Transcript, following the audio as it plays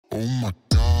Oh my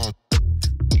God.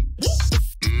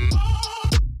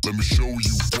 Let me show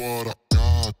you what I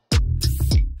got.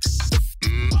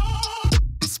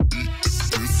 This beat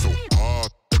is so hot.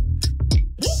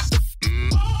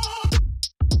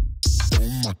 Oh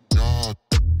my God.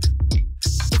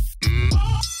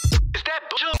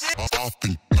 I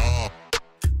think not.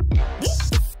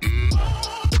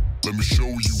 Let me show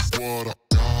you what I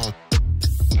got.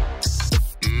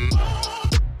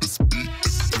 This beat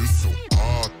is so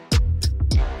hot.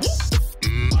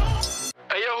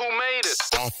 Hey yo, who made it?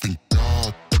 I think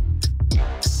God.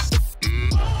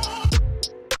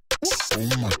 Oh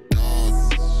my God.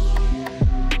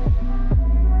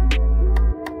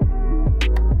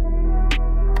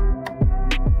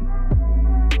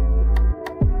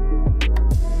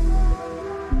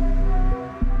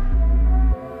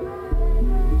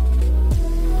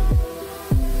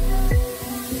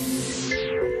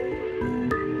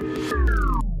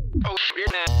 Oh,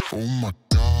 you're not. Oh my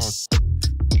God.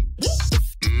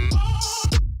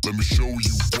 Let me show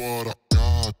you what I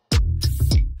got.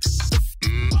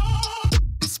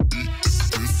 This beat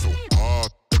is so hot.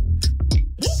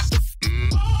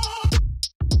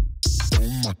 Oh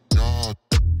my God.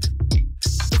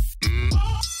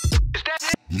 Is that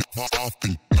it? Yeah, I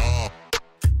think not.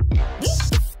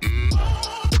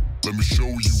 Let me show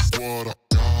you what I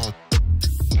got.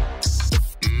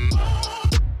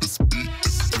 This beat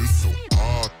is so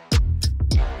hot.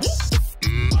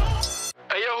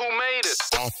 Hey yo, who made it?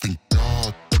 I think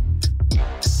God.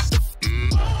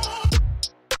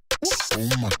 Oh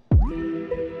my.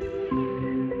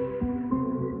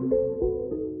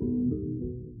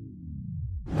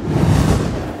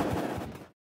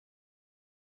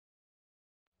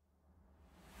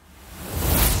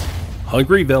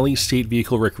 Hungry Valley State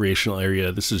Vehicle Recreational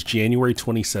Area. This is January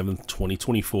 27th,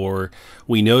 2024.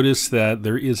 We noticed that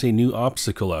there is a new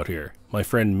obstacle out here. My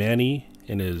friend Manny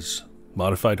in his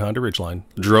modified Honda Ridgeline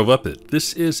drove up it.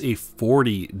 This is a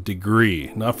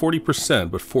 40-degree, not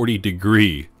 40%, but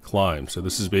 40-degree climb. So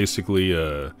this is basically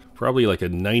probably like a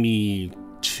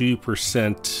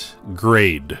 92%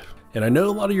 grade. And I know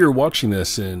a lot of you are watching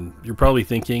this and you're probably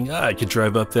thinking, I could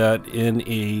drive up that in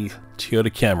a Toyota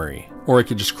Camry, or I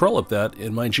could just crawl up that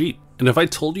in my Jeep. And if I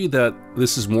told you that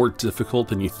this is more difficult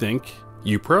than you think,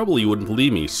 you probably wouldn't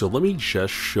believe me. So let me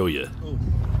just show you.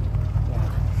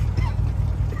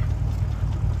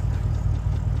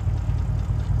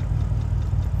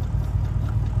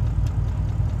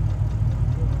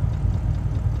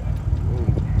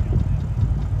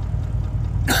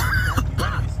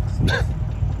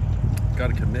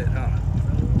 Gotta commit, huh?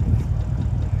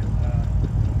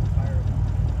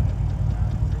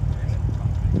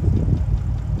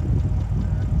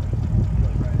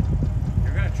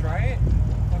 You're gonna try it?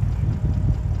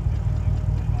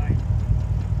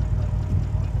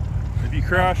 If you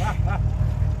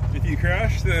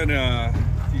crash, then dude,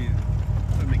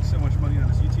 that makes so much money on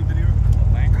this YouTube video.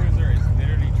 The Landcruiser is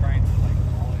literally trying to like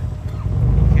haul it.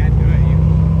 You can't do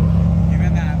it.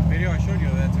 Even that video I showed you,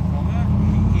 that Tacoma,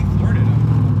 he flirted him.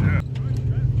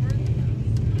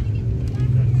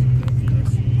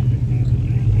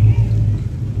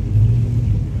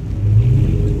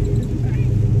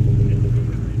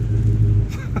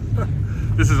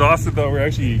 This is awesome though. We're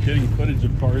actually getting footage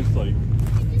of cars like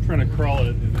trying to crawl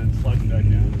it and then sliding back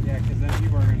down. Yeah, because then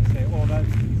people are going to say, oh, that's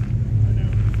easy. I know.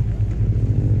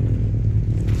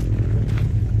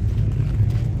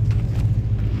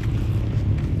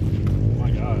 Oh my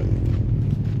God.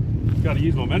 It's got to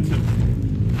use momentum.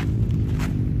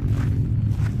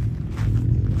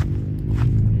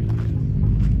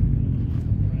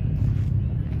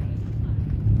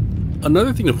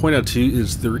 Another thing to point out too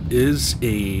is there is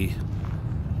a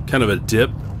kind of a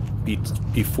dip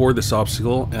before this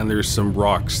obstacle, and there's some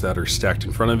rocks that are stacked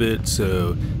in front of it,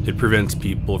 so it prevents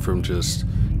people from just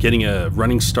getting a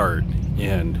running start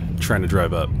and trying to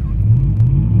drive up.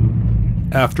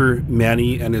 After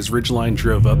Manny and his Ridgeline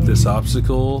drove up this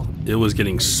obstacle, it was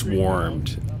getting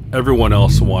swarmed. Everyone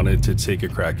else wanted to take a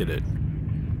crack at it.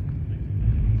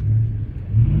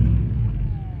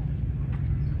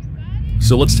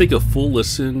 So let's take a full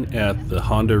listen at the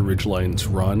Honda Ridgeline's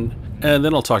run, and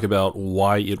then I'll talk about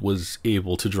why it was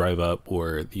able to drive up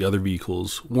where the other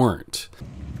vehicles weren't.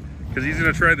 Because he's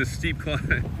going to try this steep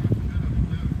climb.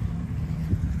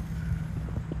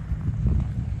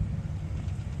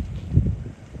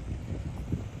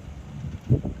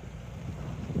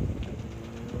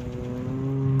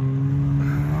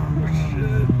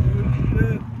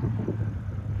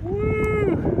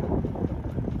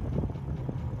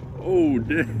 Oh,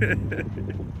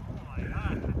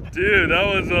 dude, that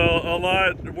was a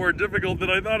lot more difficult than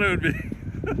I thought it would be.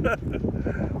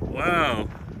 Wow.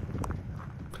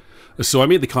 So I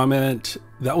made the comment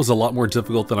that was a lot more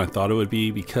difficult than I thought it would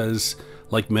be because,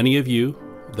 like many of you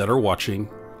that are watching,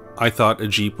 I thought a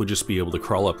Jeep would just be able to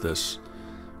crawl up this,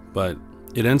 but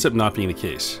it ends up not being the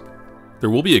case. There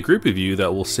will be a group of you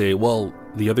that will say, well,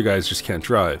 the other guys just can't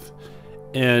drive.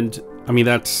 And I mean,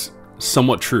 that's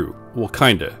somewhat true. Well,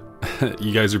 kinda.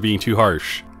 You guys are being too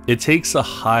harsh. It takes a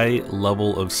high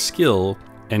level of skill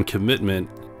and commitment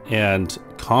and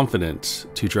confidence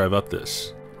to drive up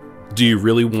this. Do you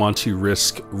really want to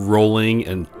risk rolling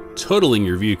and totaling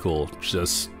your vehicle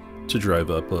just to drive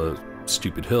up a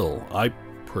stupid hill? I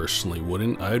personally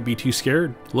wouldn't. I'd be too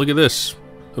scared. Look at this.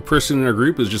 A person in our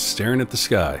group is just staring at the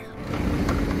sky.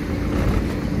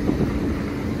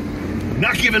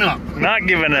 Not giving up. Not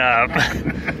giving up.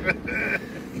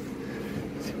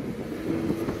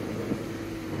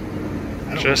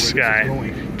 Just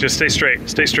sky. Just stay straight.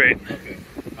 Stay straight. Okay.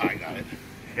 I got it.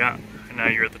 Yeah. And now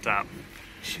you're at the top.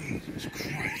 Jesus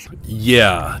Christ.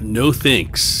 Yeah, no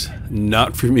thanks.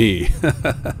 Not for me.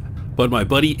 But my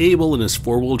buddy Abel in his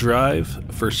four-wheel drive,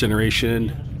 first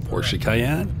generation Porsche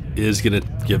Cayenne, is gonna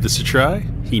give this a try.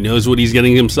 He knows what he's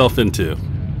getting himself into.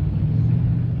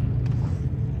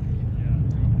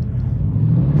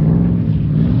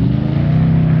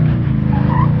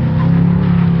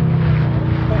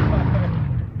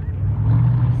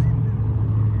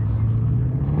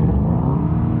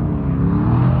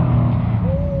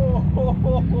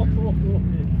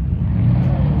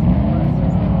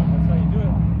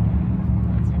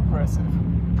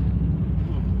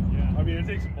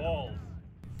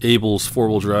 Abel's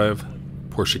four-wheel drive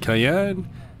Porsche Cayenne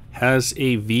has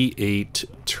a V8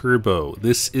 turbo.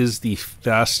 This is the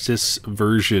fastest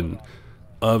version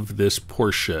of this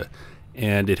Porsche,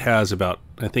 and it has about,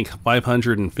 I think,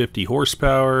 550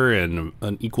 horsepower and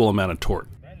an equal amount of torque.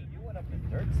 You went up the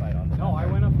dirt side on the... No, I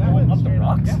went up That went up the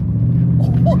rocks? Yeah. Oh,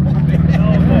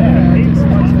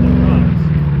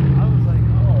 I was like,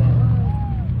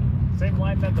 oh. Same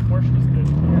line that the Porsche just did.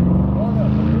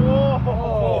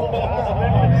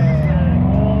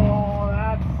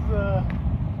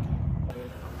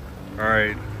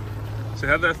 Alright, so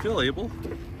how'd that feel, Abel?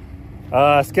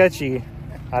 Sketchy.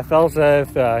 I felt as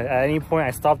if at any point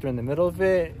I stopped in the middle of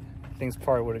it, things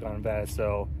probably would have gone bad.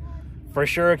 So for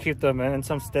sure, keep the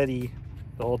momentum steady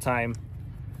the whole time.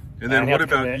 And then what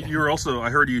about, you were also, I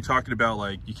heard you talking about,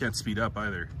 like, you can't speed up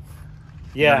either.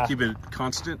 Yeah. You gotta keep it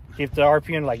constant? Keep the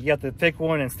RPM, like, you have to pick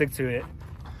one and stick to it.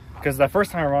 Because the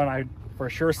first time around, I for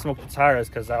sure smoked the tires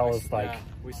because I was like... Yeah,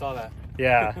 we saw that.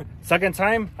 Yeah. Second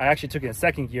time, I actually took it in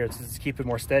second gear to just keep it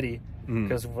more steady.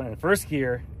 Because when in first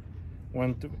gear,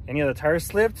 when any of the tires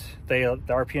slipped, the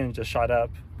RPM just shot up.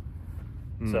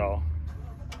 So,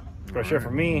 for sure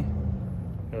for me,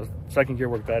 second gear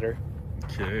worked better.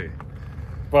 Okay.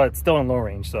 But still in low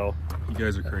range, so. You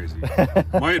guys are crazy.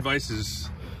 My advice is,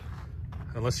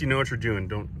 unless you know what you're doing,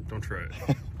 don't try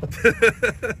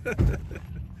it.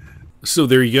 So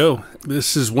there you go.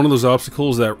 This is one of those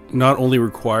obstacles that not only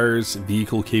requires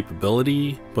vehicle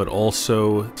capability, but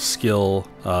also skill,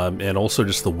 and also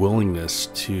just the willingness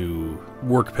to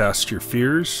work past your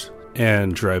fears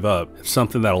and drive up. It's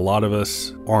something that a lot of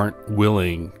us aren't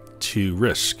willing to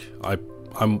risk.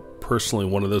 I'm personally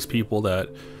one of those people that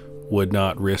would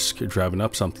not risk driving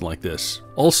up something like this.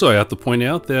 Also, I have to point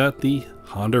out that the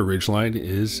Honda Ridgeline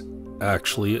is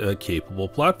actually a capable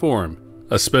platform,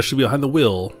 especially behind the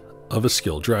wheel of a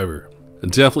skilled driver. And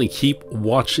definitely keep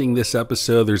watching this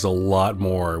episode. There's a lot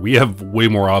more. We have way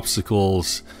more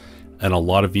obstacles and a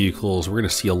lot of vehicles. We're going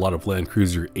to see a lot of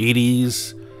Landcruiser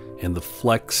 80s and the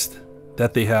flex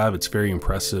that they have. It's very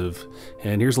impressive.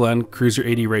 And here's Landcruiser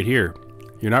 80 right here.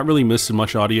 You're not really missing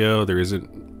much audio. There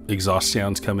isn't exhaust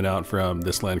sounds coming out from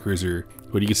this Landcruiser,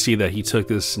 but you can see that he took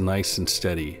this nice and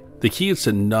steady. The key is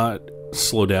to not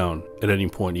slow down at any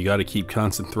point. You got to keep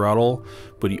constant throttle,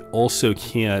 but you also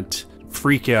can't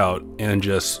freak out and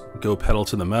just go pedal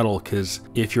to the metal, because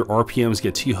if your RPMs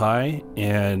get too high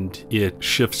and it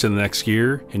shifts to the next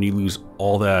gear and you lose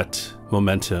all that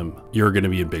momentum, you're going to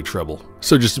be in big trouble.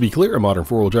 So just to be clear, a modern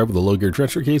four-wheel drive with a low gear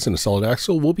transfer case and a solid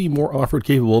axle will be more off-road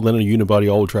capable than a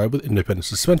unibody all-wheel drive with independent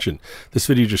suspension. This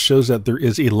video just shows that there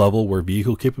is a level where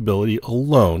vehicle capability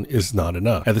alone is not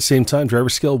enough. At the same time, driver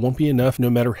skill won't be enough no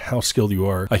matter how skilled you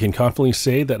are. I can confidently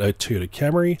say that a Toyota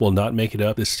Camry will not make it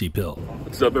up this steep hill.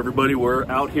 What's up, everybody? We're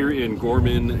out here in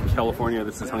Gorman, California.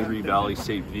 This is Hungry Valley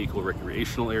State Vehicle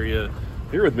Recreational Area.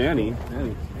 Here with Manny.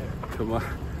 Manny, come on.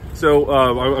 So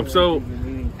I'm so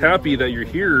happy that you're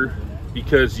here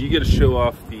because you get to show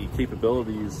off the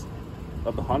capabilities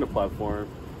of the Honda platform.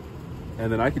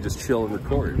 and then I could just chill and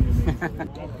record.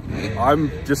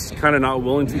 I'm just kind of not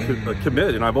willing to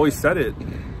commit, and I've always said it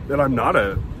that I'm not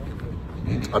a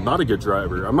good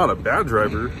driver. I'm not a bad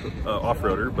driver,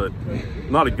 off-roader, but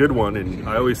not a good one. And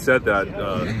I always said that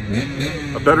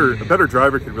a better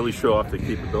driver could really show off the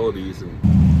capabilities. And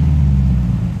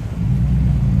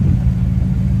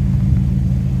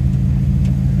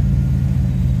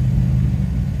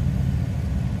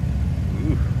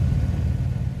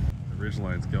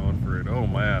Ridgeline's going for it. Oh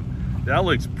man, that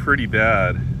looks pretty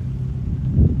bad.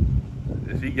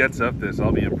 If he gets up this,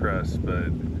 I'll be impressed. But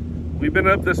we've been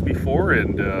up this before,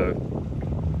 and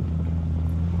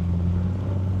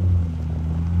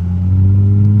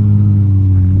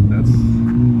that's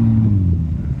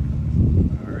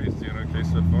all right. He's doing okay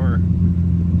so far.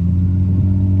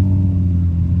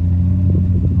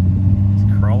 He's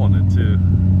crawling it too.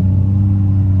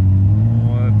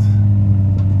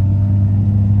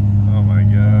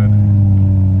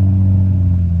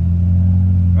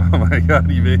 Oh my god,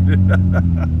 he made it.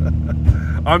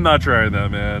 I'm not trying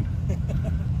that, man.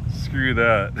 Screw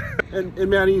that. And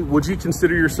Manny, would you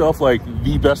consider yourself like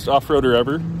the best off-roader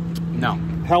ever? No.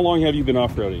 How long have you been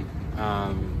off-roading?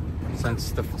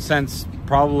 Since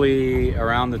probably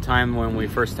around the time when we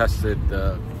first tested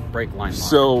the brake line lock.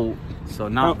 So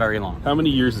not very long. How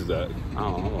many years is that? I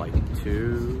don't know, like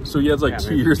 2. So he has like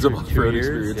 2 years of off-road 2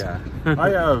 years, experience. Yeah. I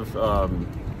have,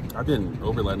 I've been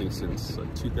overlanding since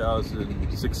like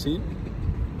 2016.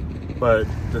 But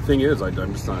the thing is, I'm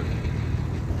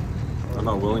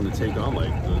not willing to take on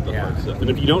like the hard stuff. And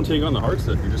if you don't take on the hard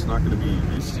stuff, you're just not going to be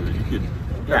used to it. You could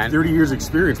have 30 years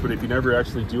experience, but if you never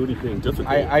actually do anything difficult.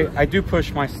 I do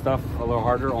push my stuff a little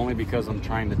harder only because I'm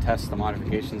trying to test the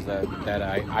modifications that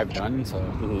I've done. So.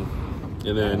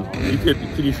 And then you could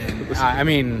you? I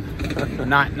mean,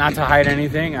 not to hide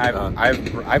anything.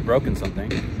 I've broken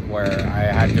something where I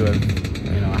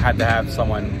had to have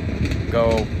someone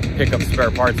go pick up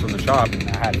spare parts from the shop, and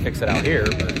I had to fix it out here.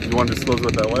 But you want to disclose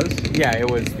what that was? Yeah, it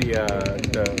was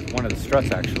the one of the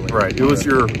struts actually. Right. It was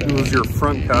your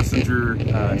front passenger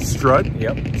strut.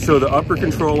 Yep. So the upper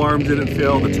control arm didn't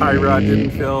fail, the tie rod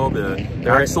didn't fail, the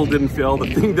axle didn't fail.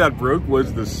 The thing that broke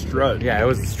was the strut. Yeah, it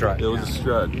was the strut. It was a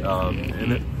strut.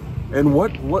 And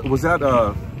what was that?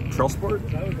 Trail Sport?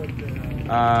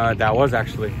 That was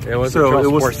actually. It was so a Trail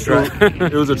it was, Sport strut.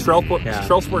 It was a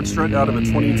Trail Sport strut out of a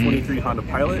 2023 Honda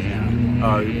Pilot,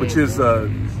 which is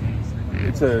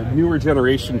it's a newer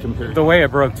generation compared. The way it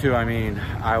broke too. I mean,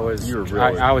 I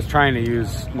was trying to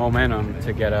use momentum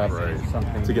to get up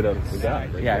something. To get up to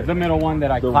that. Right, yeah, the middle one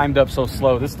that I climbed up so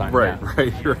slow this time. Right.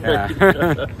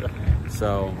 Yeah.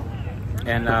 So,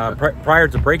 and prior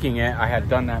to breaking it, I had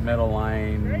done that middle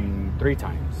line 3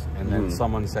 times, and then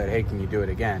someone said, "Hey, can you do it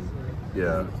again?"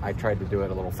 Yeah. I tried to do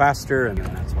it a little faster, and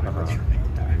then that's when I broke.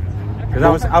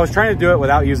 Because I was trying to do it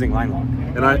without using line lock.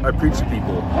 And I preach to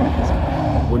people,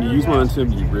 when you use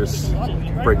momentum, you risk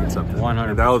breaking something. 100%.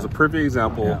 And that was a perfect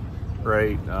example,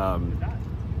 right?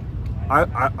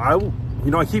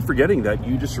 I keep forgetting that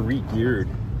you just re-geared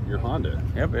your Honda.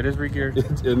 Yep, it is re-geared.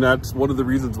 And that's one of the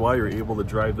reasons why you're able to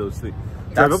drive those things.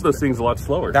 Drive up those things a lot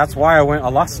slower. That's why I went a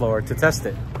lot slower to test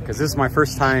it, because this is my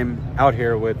first time out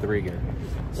here with the re-gear.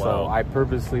 Wow. So I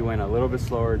purposely went a little bit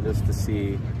slower just to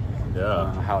see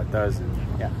how it does. And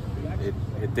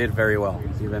it did very well,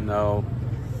 even though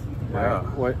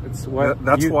that's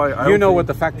why you know what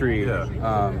the factory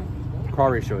crawl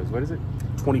ratio is. What is it?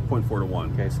 20.4 to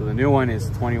 1. Okay, so the new one is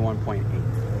 21.8.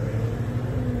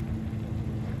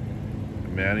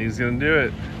 Manny's gonna do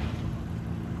it.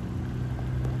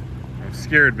 I'm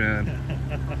scared, man.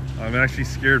 I'm actually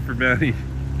scared for Manny.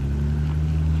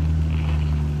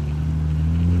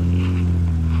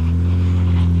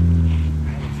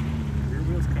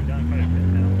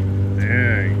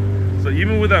 Dang. So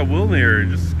even with that wheel layer, it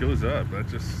just goes up.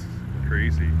 That's just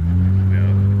crazy.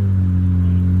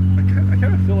 I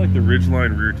kind of feel like the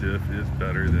Ridgeline rear diff is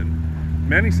better than.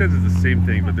 Manny says it's the same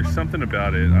thing, but there's something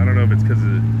about it. I don't know if it's because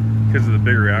of the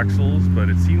bigger axles, but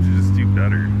it seems to just do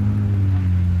better.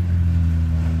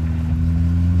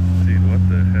 Dude, what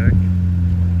the heck?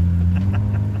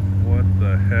 What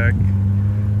the heck?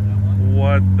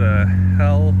 What the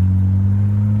hell?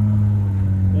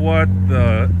 What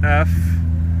the F?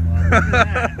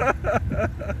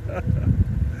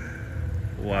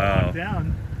 Wow.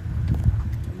 Down.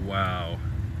 Wow.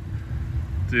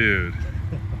 Dude.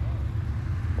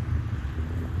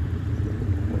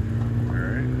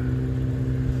 Alright.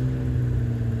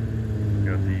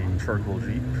 Got the charcoal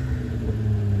Jeep.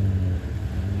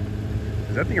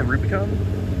 Is that thing a Rubicon?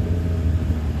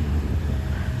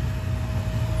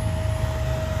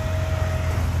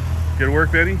 Good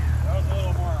work, Benny? That was a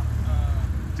little more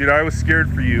Dude, I was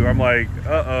scared for you. I'm like,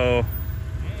 uh-oh.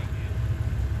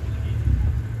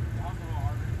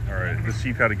 All right, this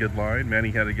Jeep had a good line. Manny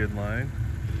had a good line.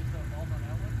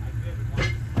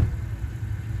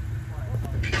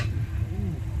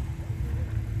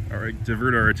 All right,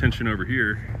 divert our attention over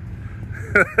here.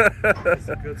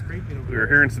 We're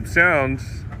hearing some sounds.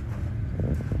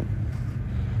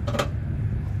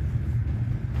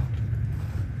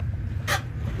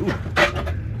 Ooh.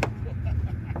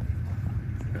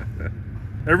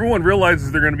 Everyone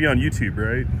realizes they're going to be on YouTube,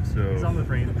 right? So He's on the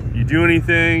frame. You do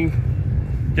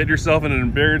anything, get yourself in an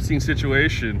embarrassing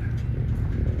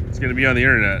situation, it's going to be on the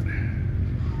internet.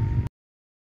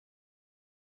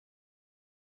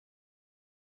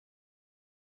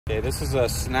 Okay, this is a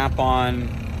snap-on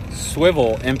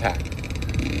swivel impact,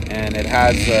 and it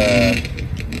has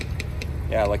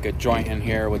yeah, like a joint in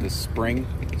here with a spring.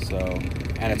 So,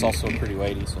 and it's also pretty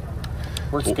weighty, so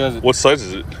works good. What size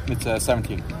is it? It's a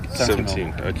 17.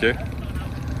 17. Okay.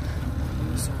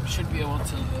 So we should be able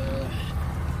to.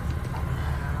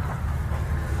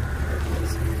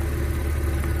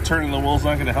 Turning the wheel's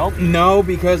not going to help? No,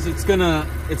 because it's gonna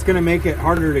make it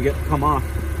harder to come off.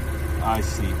 I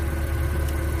see.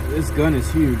 This gun is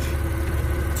huge.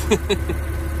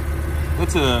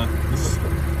 This is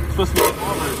supposed to be a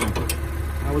small version.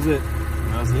 That was it.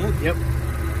 That was it? Yep.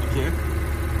 Okay.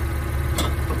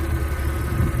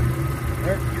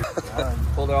 There.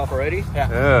 Pulled it off already?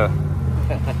 Yeah.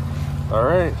 All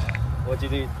right. What'd you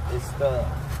do? It's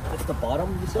the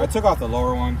bottom, you said? I took off the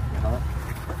lower one.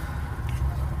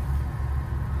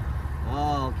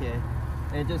 Oh, okay.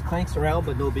 And it just clanks around,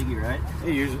 but no biggie, right?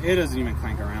 It doesn't even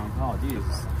clank around. Oh, geez.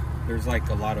 There's like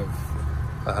a lot of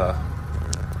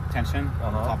tension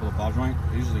on the top of the ball joint.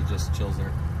 It usually just chills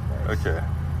there. Nice. Okay.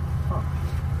 Huh.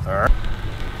 All right.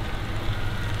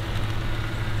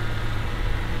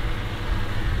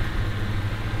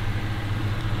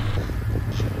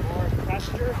 More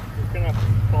passenger. It's gonna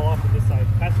fall off to this side.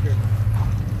 Passenger.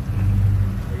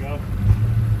 There we go.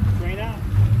 Strain out.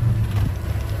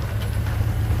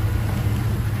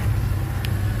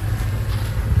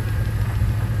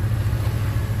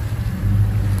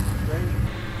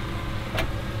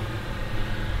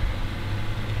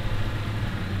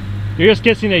 You're just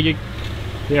kissing it.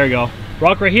 There you go.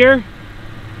 Rock right here.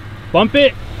 Bump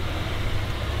it.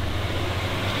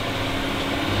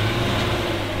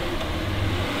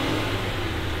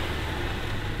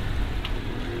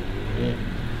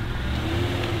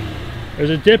 There's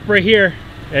a dip right here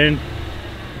and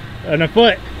a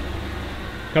foot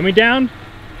coming down.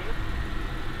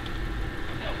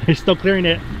 He's still clearing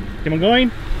it. Keep on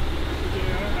going.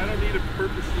 I don't need to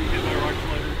purposely hit my rock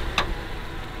slider.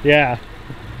 Yeah.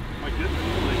 My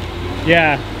goodness.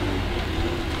 Yeah.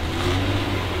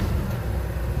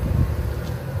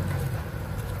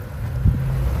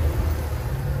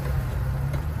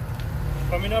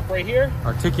 Coming up right here.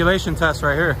 Articulation test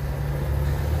right here.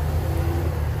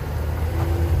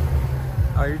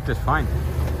 Oh, you're just fine.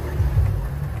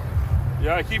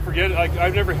 Yeah, I keep forgetting.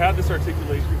 I've never had this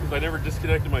articulation because I never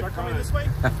disconnected my Start coming front. this way.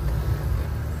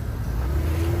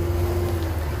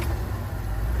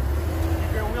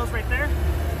 Keep your wheels right there.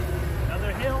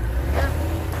 Another hill here.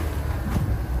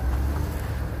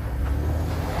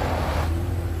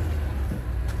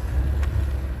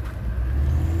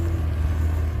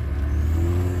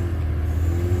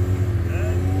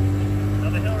 Good.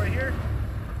 Another hill right here.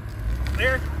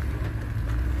 Clear.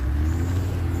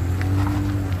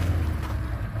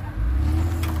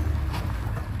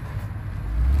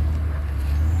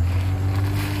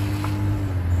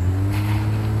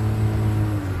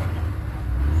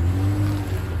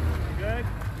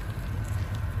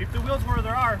 Keep the wheels where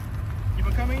there are. Keep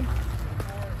it coming.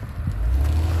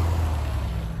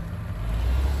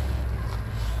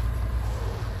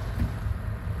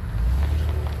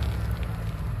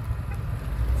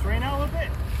 Straighten out a little bit.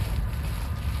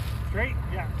 Straight,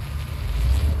 yeah.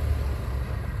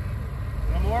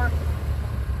 One more.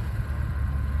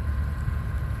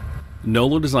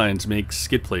 Nolo Designs makes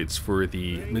skid plates for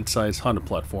the midsize Honda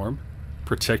platform.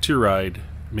 Protect your ride.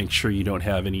 Make sure you don't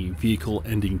have any vehicle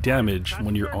ending damage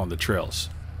when you're on the trails.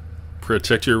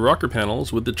 Protect your rocker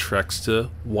panels with the Traxta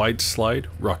wide slide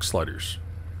rock sliders.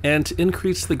 And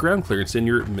increase the ground clearance in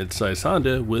your midsize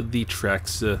Honda with the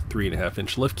Traxta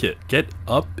 3.5-inch lift kit. Get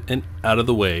up and out of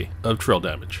the way of trail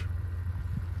damage.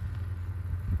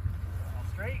 All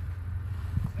straight.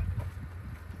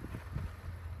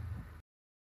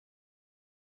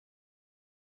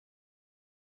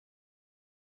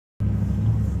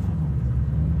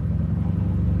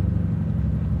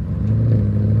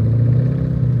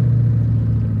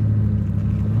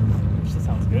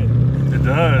 Sounds good. It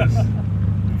does.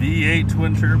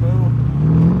 twin turbo.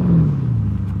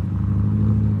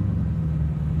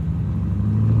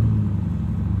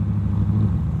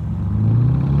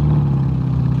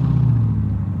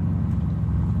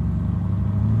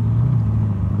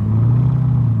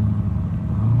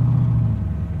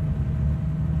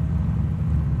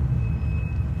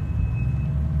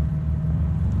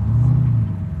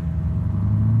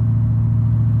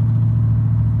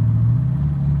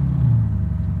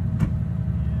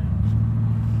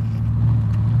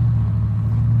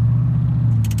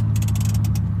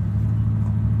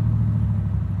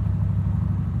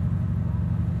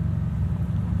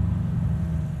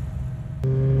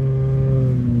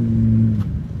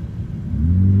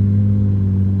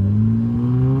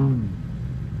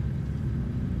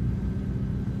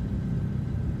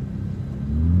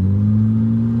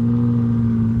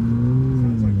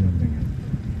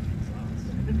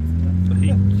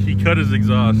 Cut his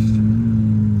exhaust.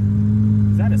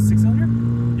 Is that a 6-cylinder?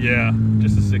 Yeah,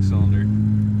 just a 6-cylinder.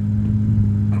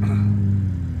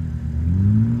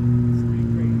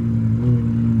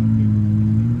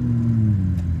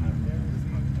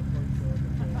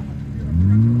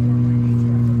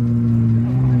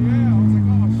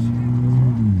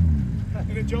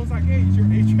 And then Joe's like, hey, is your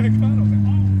HVAC on? I was like,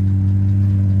 oh.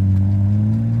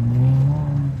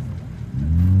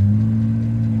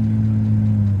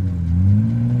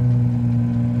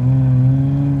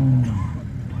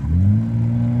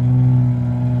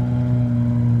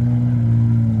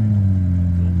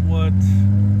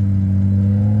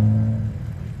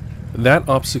 That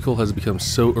obstacle has become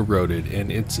so eroded,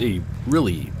 and it's a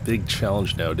really big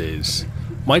challenge nowadays.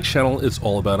 My channel is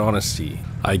all about honesty.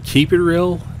 I keep it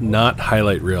real, not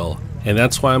highlight reel, and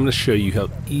that's why I'm going to show you how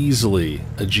easily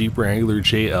a Jeep Wrangler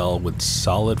JL with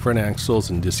solid front axles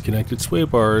and disconnected sway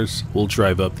bars will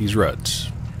drive up these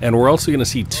ruts. And we're also going to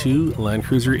see 2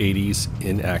 Landcruiser 80s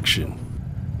in action.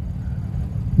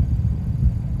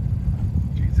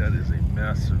 Geez, that is a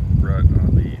massive rut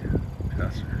on the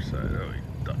passenger side. Oh, he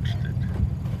dutched it.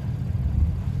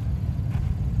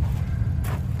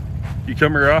 You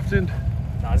come here often?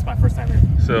 No, this is my first time here.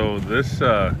 So this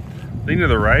thing to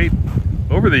the right,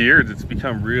 over the years it's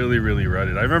become really, really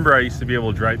rutted. I remember I used to be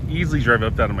able to easily drive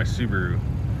up that in my Subaru,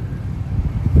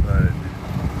 but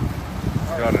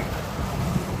it's got a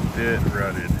bit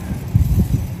rutted.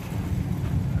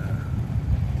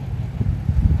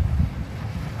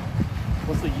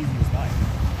 What's the easiest bike?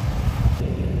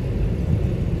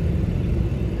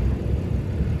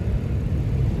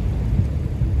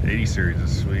 '80 series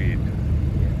is sweet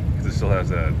because it still has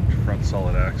that front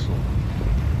solid axle.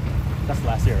 That's the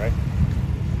last year, right?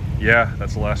 Yeah,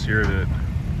 that's the last year of it.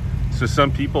 So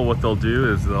some people, what they'll do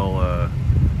is they'll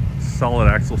solid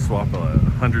axle swap a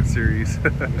 100 series.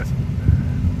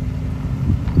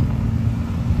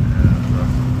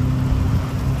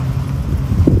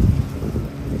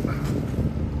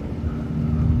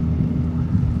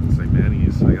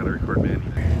 I gotta record Manny.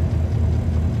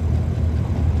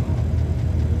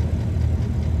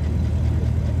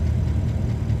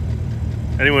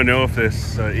 Anyone know if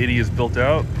this 80 is built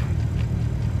out?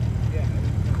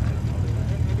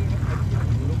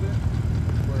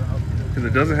 Because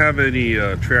it doesn't have any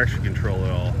traction control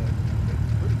at all.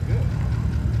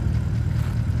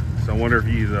 So I wonder if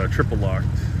he's triple locked.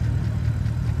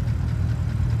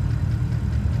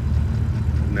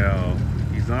 No,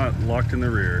 he's not locked in the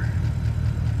rear.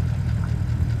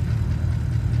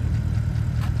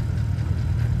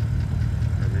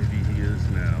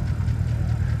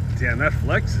 Damn, that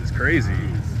flex is crazy.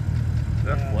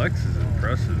 That flex is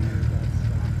impressive.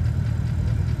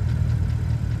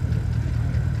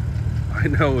 I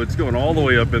know, it's going all the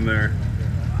way up in there.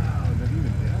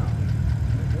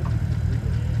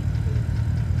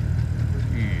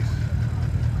 Jeez.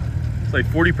 It's like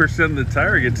 40% of the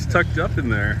tire gets tucked up in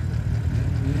there.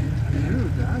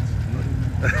 Dude, that's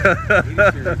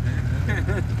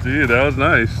Dude, that was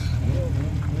nice.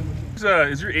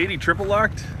 Is your 80 triple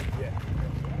locked?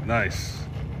 Nice.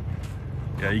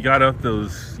 Yeah, you got up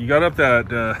those. You got up that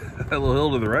that little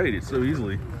hill to the right. It's so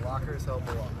easily. lockers help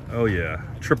a lot. Oh yeah,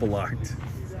 triple locked.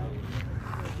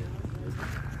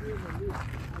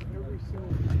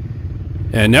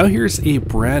 And now here's a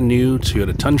brand new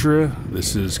Toyota Tundra.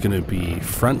 This is going to be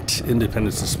front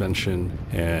independent suspension,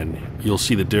 and you'll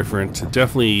see the difference. It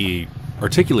definitely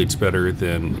articulates better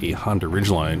than a Honda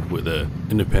Ridgeline with an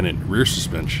independent rear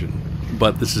suspension.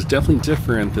 But this is definitely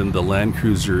different than the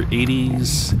Landcruiser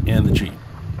 80s and the Jeep.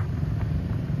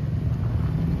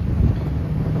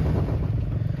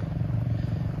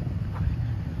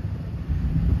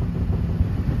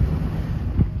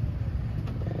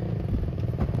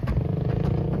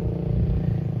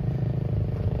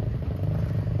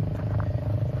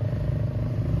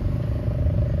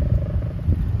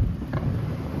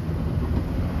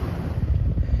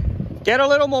 Get a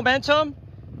little momentum.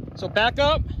 So back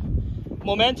up,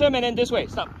 momentum, and then this way.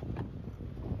 Stop.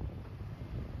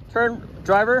 Turn,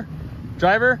 driver,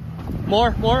 driver.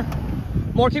 More.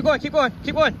 Keep going.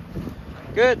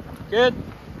 Good.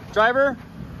 Driver.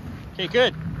 Okay,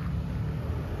 good.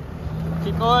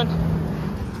 Keep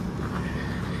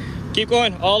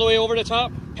going all the way over the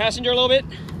top. Passenger a little bit.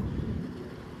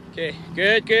 Okay,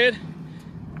 good.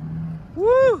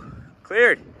 Woo!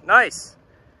 Cleared. Nice.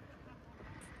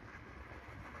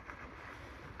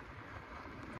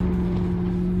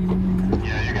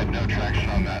 Yeah, you got no traction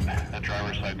on that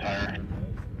driver's side tire.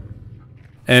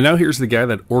 And now here's the guy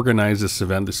that organized this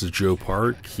event. This is Joe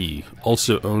Park. He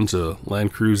also owns a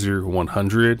Landcruiser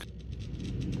 100. A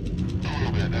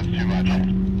little bit, that's too much.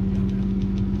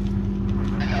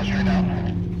 Straight out.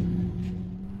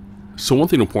 So one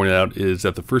thing to point out is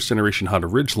that the first generation Honda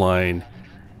Ridgeline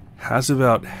has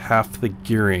about half the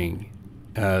gearing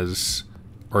as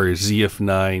our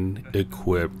ZF9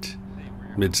 equipped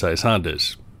midsize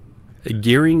Hondas.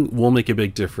 Gearing will make a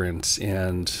big difference,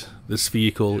 and this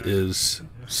vehicle is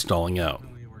stalling out.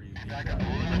 Back up a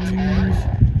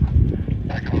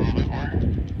little bit more.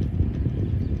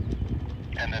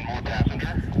 And then more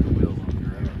passenger.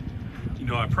 You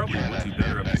know, I probably would do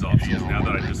better at these options now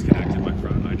that I disconnected my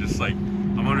front.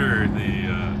 I'm under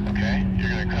the Okay, you're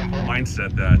gonna come up.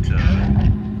 mindset that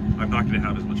I'm not going to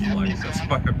have as much flex. That's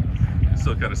why I'm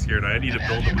still kind of scared. I need to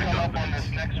build a Come up on redundant. this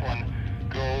next one,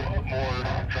 go more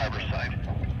driver's side.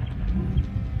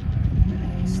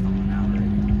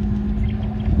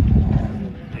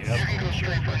 You can go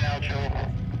straight for now, Joe.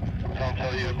 So I'll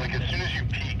tell you, like as soon as you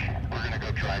peak, we're gonna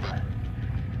go driver.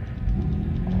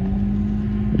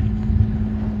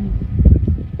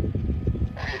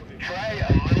 Okay, try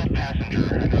a little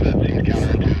passenger. I know that seems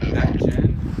counterintuitive. That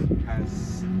gen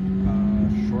has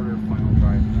shorter final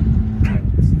drive than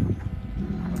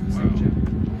the same gen.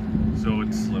 So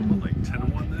it's like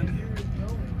 10-1 then?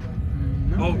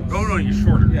 No, no, you're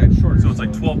shorter. Yeah, it's shorter. So it's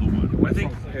like 12-1. I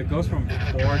think it goes from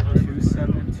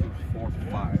 4.27 to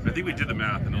 4.5. I think we did the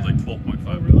math and it was like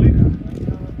 12.5. Really?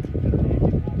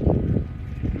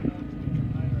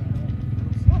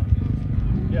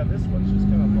 Yeah, this one's just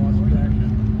kind of lost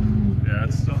traction. Yeah,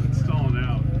 it's stalling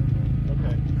out.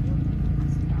 Okay.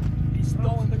 He's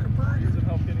stalling the converter. Does it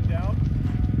help getting down?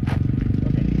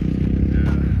 Okay.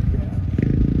 Yeah.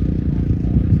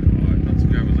 Oh, I thought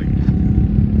some guy was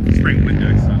like spraying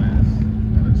Windex on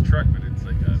his truck, but it's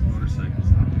like a motorcycle.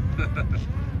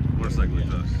 Motorcycle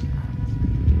exhaust.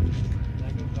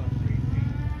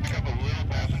 Pick up a little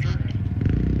passenger.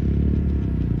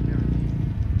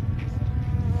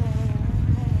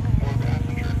 More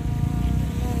passenger.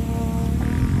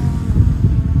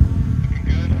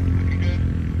 Looking good.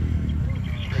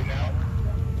 Straighten out.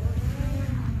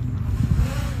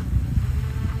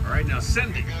 All right, now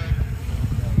sending.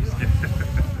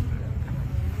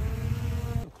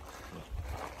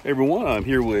 Hey everyone, I'm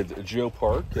here with Joe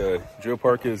Park. Joe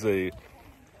Park is are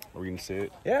we going to say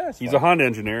it? Yeah, he's a Honda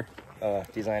engineer.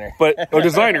 Designer. But,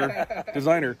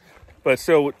 designer. But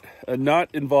so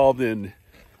not involved in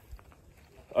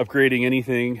upgrading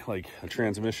anything like a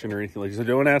transmission or anything like that. So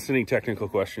don't ask any technical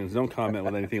questions. Don't comment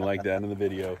with anything like that in the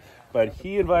video. But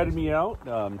he invited me out.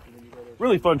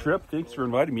 Really fun trip. Thanks for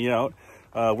inviting me out.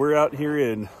 We're out here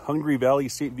in Hungary Valley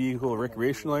State Vehicle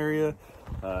Recreational Area.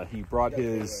 He brought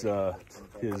his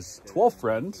 12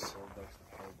 friends,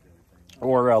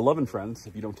 or 11 friends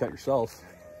if you don't count yourself.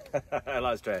 I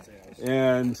lost track.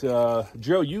 And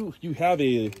Joe, you have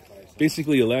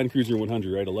basically a Landcruiser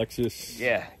 100, right? A Lexus.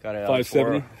 Yeah, got it.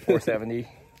 570. 470.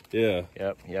 Yeah.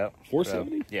 Yep.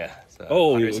 470. Yeah. So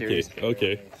Oh, 100 okay. series.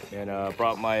 Okay. And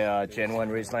brought my Gen 1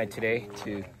 Ridgeline today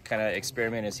to kind of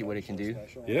experiment and see what it can do.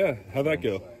 Yeah. How'd that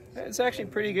go? It's actually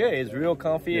pretty good. It's real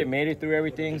comfy. It made it through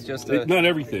everything. Just Not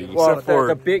everything, well, except for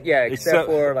the big, except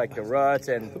for like the ruts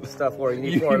and stuff where you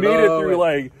need you more made it low through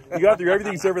like you got through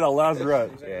everything except for that last rut.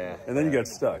 Yeah. And then you got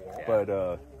stuck. Yeah. But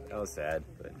that was sad.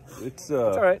 But it's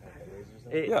all right.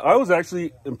 Yeah, I was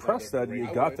actually impressed that you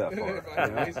got that far. You know?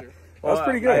 That was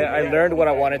pretty good. I learned what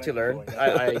I wanted to learn.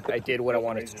 I did what I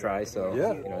wanted to try. So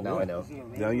yeah, now I know.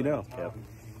 Now you know. Yep.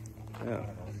 Yeah.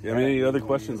 I mean, any other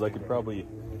questions I could probably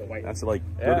answer? Like,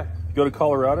 go to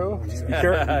Colorado. Just be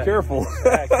careful.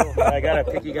 Yeah, cool. I gotta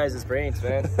pick you guys' brains,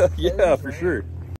 man. Yeah, for sure.